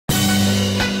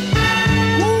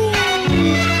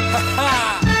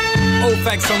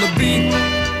Facts on the beat.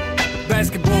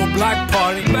 Basketball block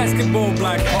party. Basketball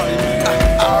block party, man.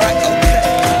 Alright,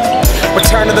 okay.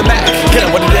 Return to the Mac. Get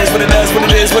up what it is, what it does, what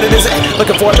it is, what it isn't.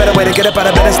 Looking for a better way to get up out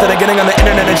of bed instead of getting on the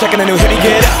internet and checking a new hit.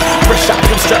 Get up. Fresh shot,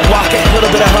 come strut walking. A little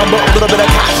bit of humble, a little bit of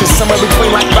cautious. Somewhere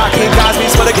between like Rocky and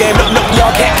Cosby's for the game. No,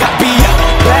 y'all can't copy up.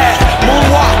 Bad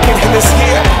moonwalking. And this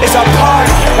here is our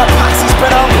party. My posse's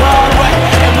been on Broadway,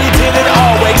 and we did it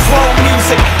always. Slow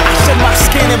music. I shed my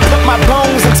skin and put my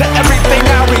bones into everything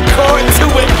I record to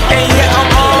it. And yeah,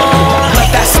 I'm on.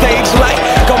 Let that stage light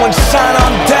go and shine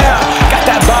on down. Got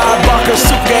that Bob Barker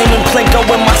suit game and Plinko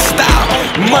in my style.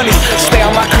 Money, stay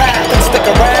on my craft and stick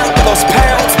around for those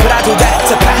pounds. But I do that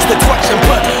to pass the torch and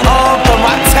put on for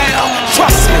my town.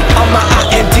 Trust me, I'm my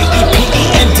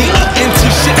INDEPENDENT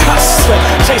shit hustling.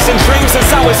 Chasing dreams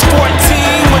since I was 14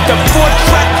 with the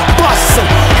 4-track bustin'.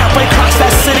 Halfway across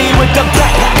that city with the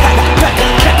back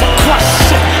crush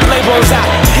shit. Labels out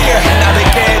here, now they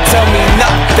can't tell me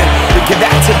nothing. We give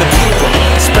that to the people,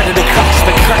 spread it across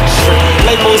the country.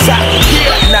 Labels out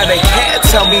here, now they can't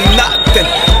tell me nothing.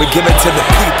 We give it to the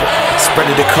people, spread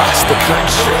it across the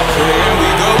country. Here we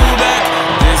go.